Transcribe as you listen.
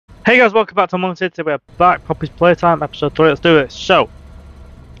Hey guys, welcome back to Among City. We're back, Poppy's Playtime, episode 3. Let's do this. So,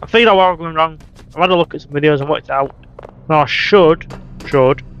 I figured out what was going wrong. I've had a look at some videos and worked it out. Now I should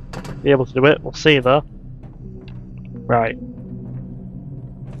be able to do it. We'll see though. Right.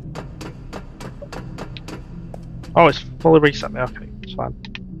 Oh, it's fully reset me. Okay, it's fine.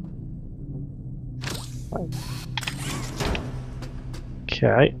 Right.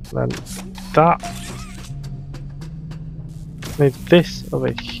 Okay, then that. Need this over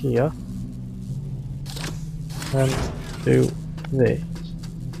here. Then do this.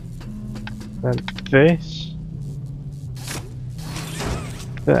 Then this.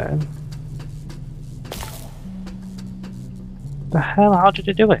 Then. The hell? How did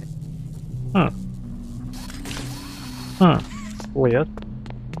you do it? Weird.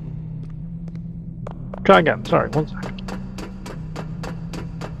 Try again. Sorry, one second.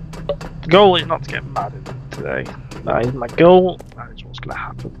 The goal is not to get mad today. That is my goal. That is what's going to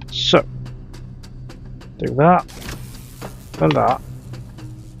happen. So, do that. Then that.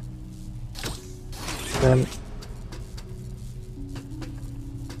 Then.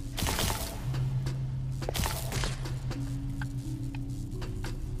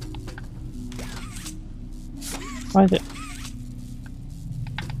 Why is it?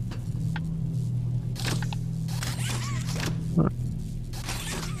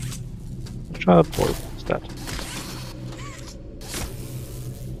 Let's try the board instead.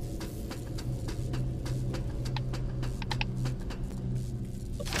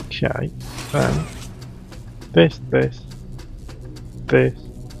 Okay, then this.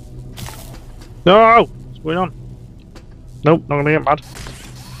 No! What's going on? Nope, not gonna get mad.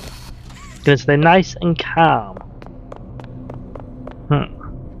 Gonna stay nice and calm.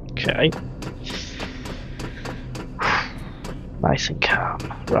 Okay. Nice and calm.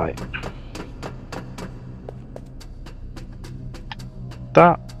 Right.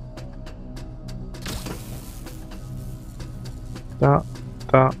 That.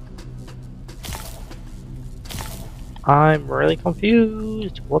 I'm really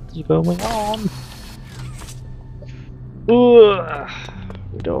confused. What is going on? Ugh.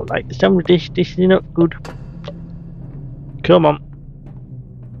 We don't like the sound of this. This is not good. Come on.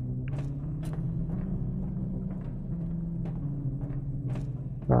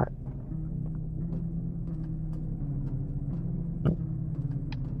 Right.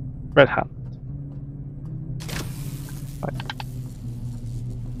 Red hand. Right.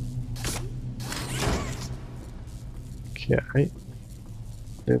 Okay.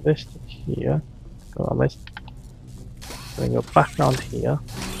 Do this to here. Go on this. Then go back around here.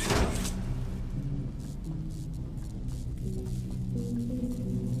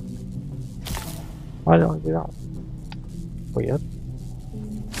 Why don't I do that? Weird.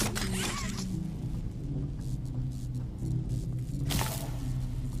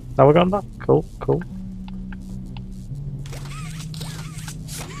 Now we're going back. Cool.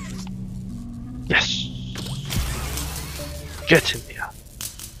 Yes! Get in there.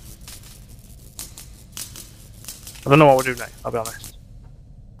 I don't know what we'll do next, I'll be honest.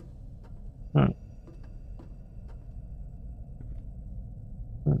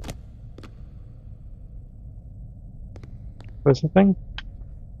 Where's the thing?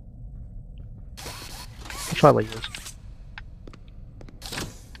 Let's try lasers.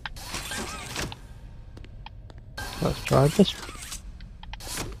 Let's try this.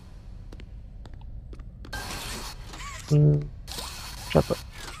 Try that.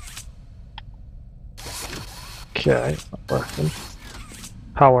 Okay, it's not working.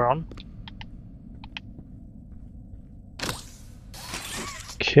 Power on.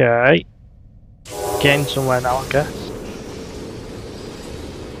 Okay. Getting somewhere now, I guess.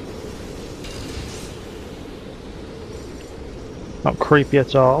 Not creepy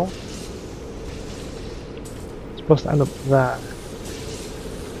at all. It's supposed to end up there.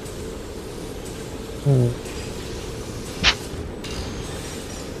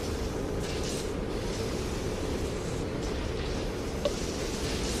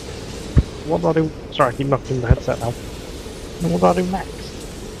 What do I do? Sorry, I keep knocking the headset now. What do I do next?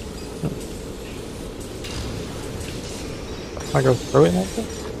 Can I go through it like this?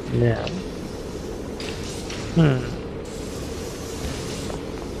 No.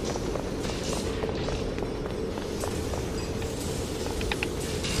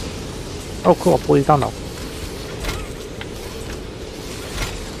 Oh cool, I'll pull these down now.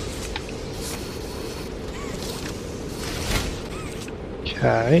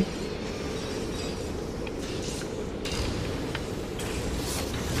 Okay.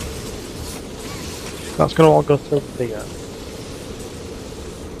 That's gonna all go through the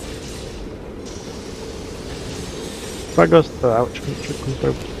If that goes through out, which comes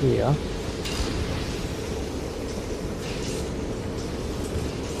over here.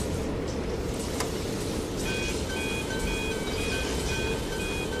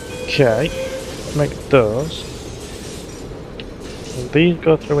 Okay, make those. And these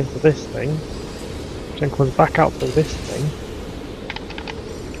go through into this thing, which then comes back out through this thing,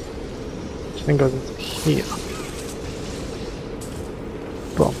 which then goes into here.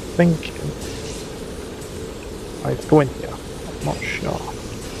 But I'm thinking I go in here. I'm not sure.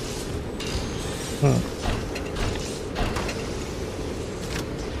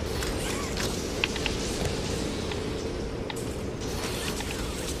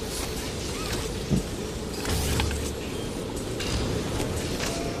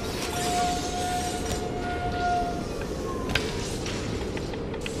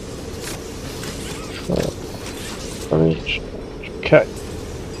 Okay.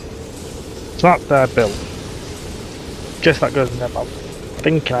 So that's their build. Guess that goes in there, but I'm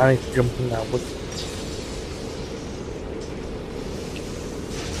thinking I need to jump in there with it.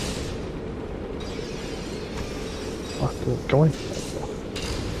 I have to go in there.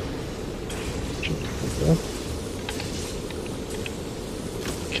 Jump in there.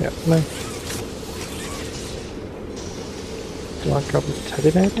 Okay, no. Do I grab the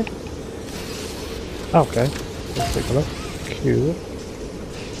teddy maybe? Okay. Let's take a look. Cool.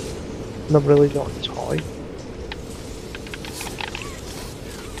 Not really got a toy.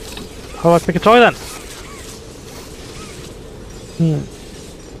 How do I pick a toy then?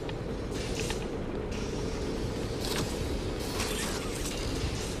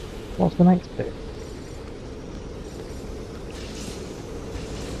 What's the next bit?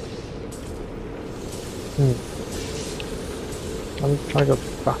 Let me try to go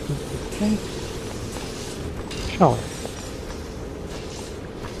back into this thing. Shall we?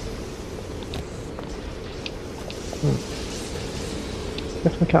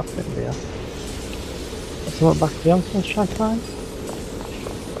 Definitely can't fit in there. Let's look back at the answer, shall I try?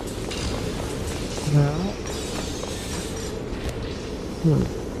 No.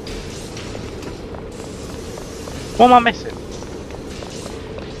 What am I missing?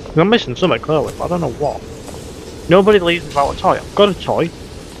 I'm missing something clearly, but I don't know what. Nobody leaves without a toy. I've got a toy.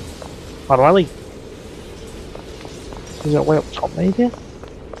 How do I leave? Is it way up top maybe? Is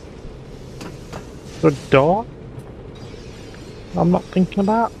there a door? I'm not thinking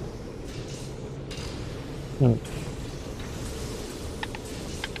about. Okay,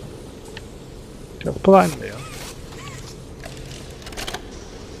 let's put that in there.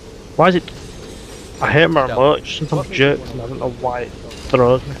 Why is it? I hate my remote, it sometimes jerks and I don't know why it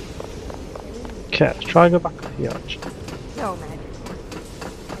throws me. Okay, let's try and go back up here actually. No, man.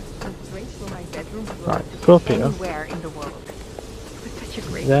 My bedroom right, go up here. Anywhere in the world. It was such a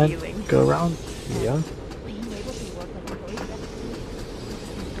great then feeling. Go around here.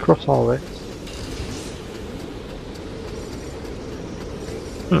 Cross all this.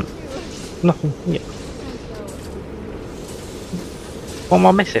 Nothing here. What am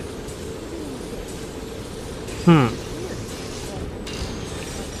I missing?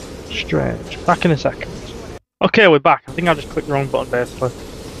 Strange. Back in a second. Okay, we're back. I think I just clicked the wrong button basically.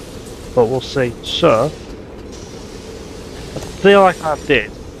 But we'll see. So, I feel like I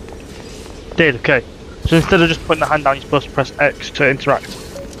did. Okay. So instead of just putting the hand down, you're supposed to press X to interact.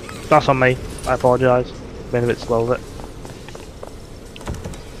 That's on me. I apologise. Been a bit slow with it.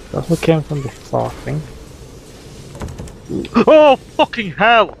 That's what came from before, I think. Oh, fucking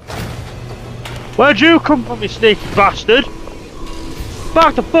hell! Where'd you come from, you sneaky bastard?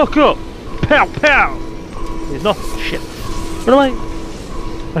 Back the fuck up! Pow pow! There's nothing. Shit. Run away!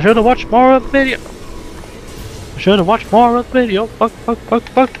 I should have watched more of the video. I should have watched more of the video. Fuck.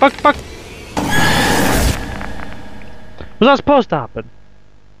 Was that supposed to happen?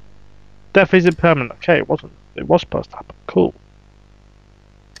 Death isn't permanent. Okay, it wasn't. It was supposed to happen. Cool.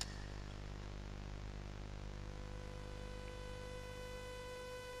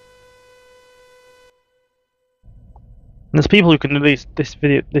 And there's people who can release this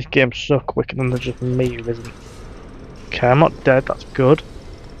game so quicker than there's just me who isn't. Okay, I'm not dead. That's good.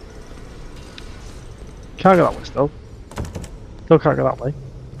 Can't go that way still. Still can't go that way.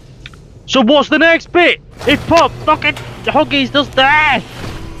 So what's the next bit? If Pop fucking Huggy's does that!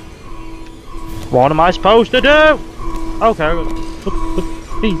 What am I supposed to do? Okay, I got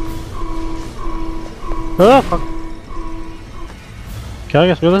oh fuck. Okay, I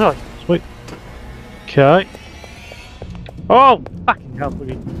guess we're the other side. Sweet. Okay. Oh fucking hell,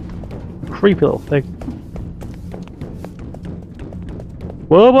 fucking creepy little thing.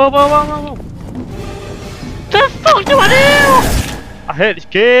 Whoa. The fuck do I do? I hate this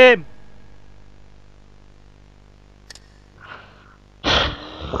game.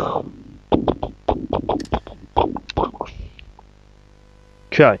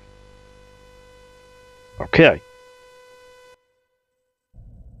 Okay. Okay.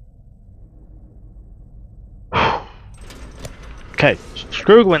 Okay,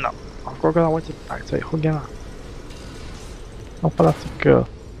 screw going up. I've got to go that way to activate Huggy now. How far I have to go?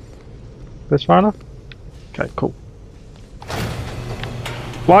 This far enough? Okay, cool.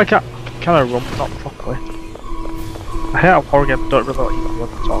 Why can't I run but not properly? I hate how horror games don't really let you run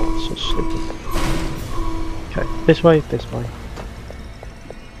at all, it's so stupid. Okay, this way.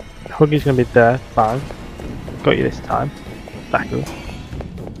 Huggy's gonna be there, fine. Got you this time. Back up.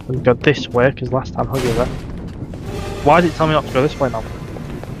 And go this way, because last time Huggy was there. Why did it tell me not to go this way now?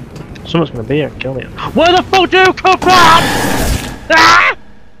 Someone's gonna be here and kill me. Where the fuck do you come from? Ah!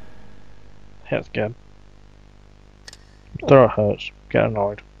 I hate this game. Throat hurts. Get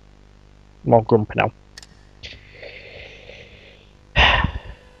annoyed. I'm all grumpy now.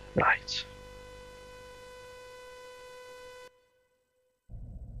 Right.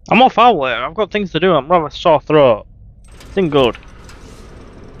 I'm off out later. I've got things to do. I'm rather sore throat. It's ain't good.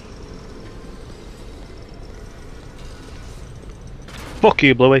 Fuck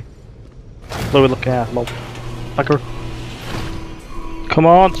you, Bluey. Bluey looking at lol. Fucker. Come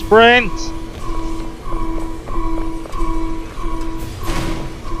on, sprint!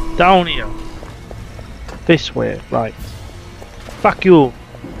 Down here. This way, right. Fuck you!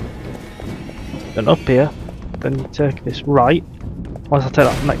 Then up here. Then you take this right. Once I take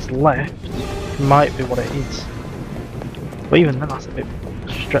that next left, it might be what it is. But even then, that's a bit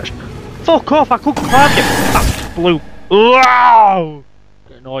stretched. Fuck off! I couldn't climb it! Ah, blue. Wow!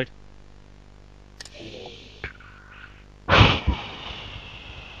 Get annoyed.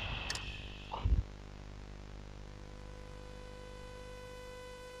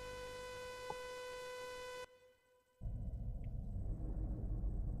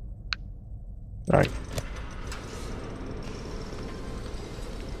 Right.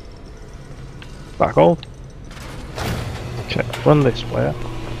 Back on. Okay, run this way.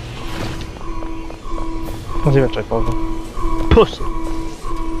 Let's see if I try to pussy!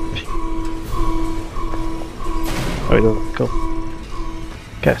 Oh, he doesn't. Cool.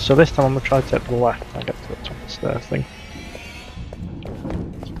 Okay, so this time I'm gonna try to take the left and get to the top of the stairs thing.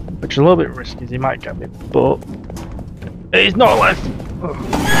 Which is a little bit risky, as he might get me, but it's not left!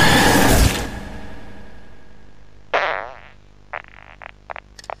 Ugh.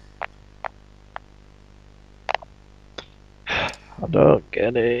 I don't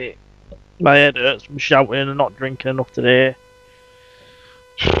get it. My head hurts from shouting and not drinking enough today.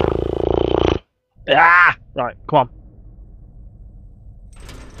 Ah! Right, come on.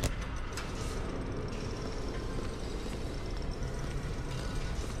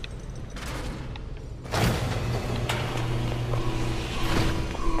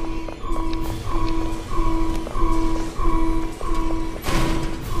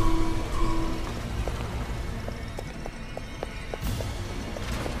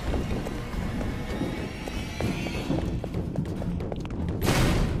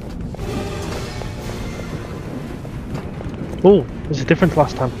 Oh, this is different to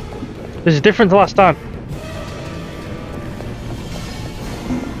last time. This is different to last time.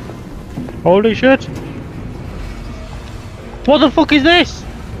 Holy shit! What the fuck is this?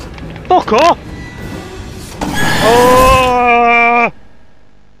 Fuck off! Oh!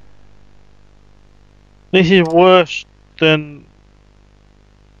 This is worse than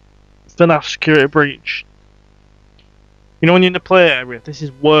our security breach. You know when you're in the play area, this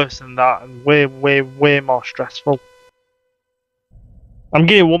is worse than that and way more stressful. I'm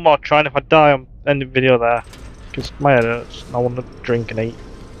giving it one more try, and if I die, I'm ending the video there. Because my head hurts, and I want to drink and eat.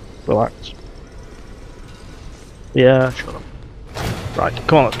 Relax. Yeah, shut up. Right,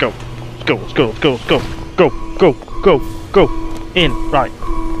 come on, let's go. Let's go, let's go, let's go, let's go. Go, go, go, go. In, right.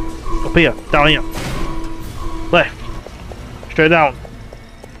 Up here, down here. Left. Straight down.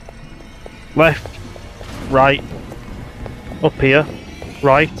 Left. Right. Up here.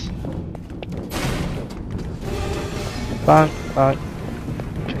 Right. Bang, bang.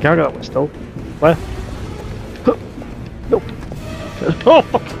 Can't go that way still. Where? Nope. Oh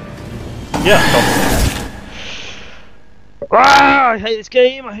fuck! Yeah, stop. Ah! I hate this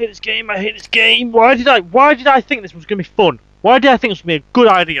game. I hate this game. I hate this game. Why did I think this was gonna be fun? Why did I think this was gonna be a good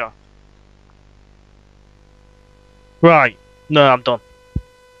idea? Right. No, I'm done.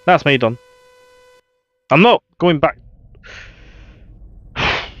 That's me done. I'm not going back.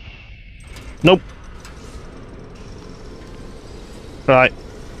 Nope. Right.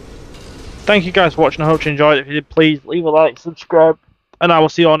 Thank you guys for watching. I hope you enjoyed it. If you did, please leave a like, subscribe, and I will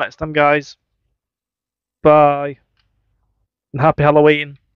see you all next time, guys. Bye. And happy Halloween.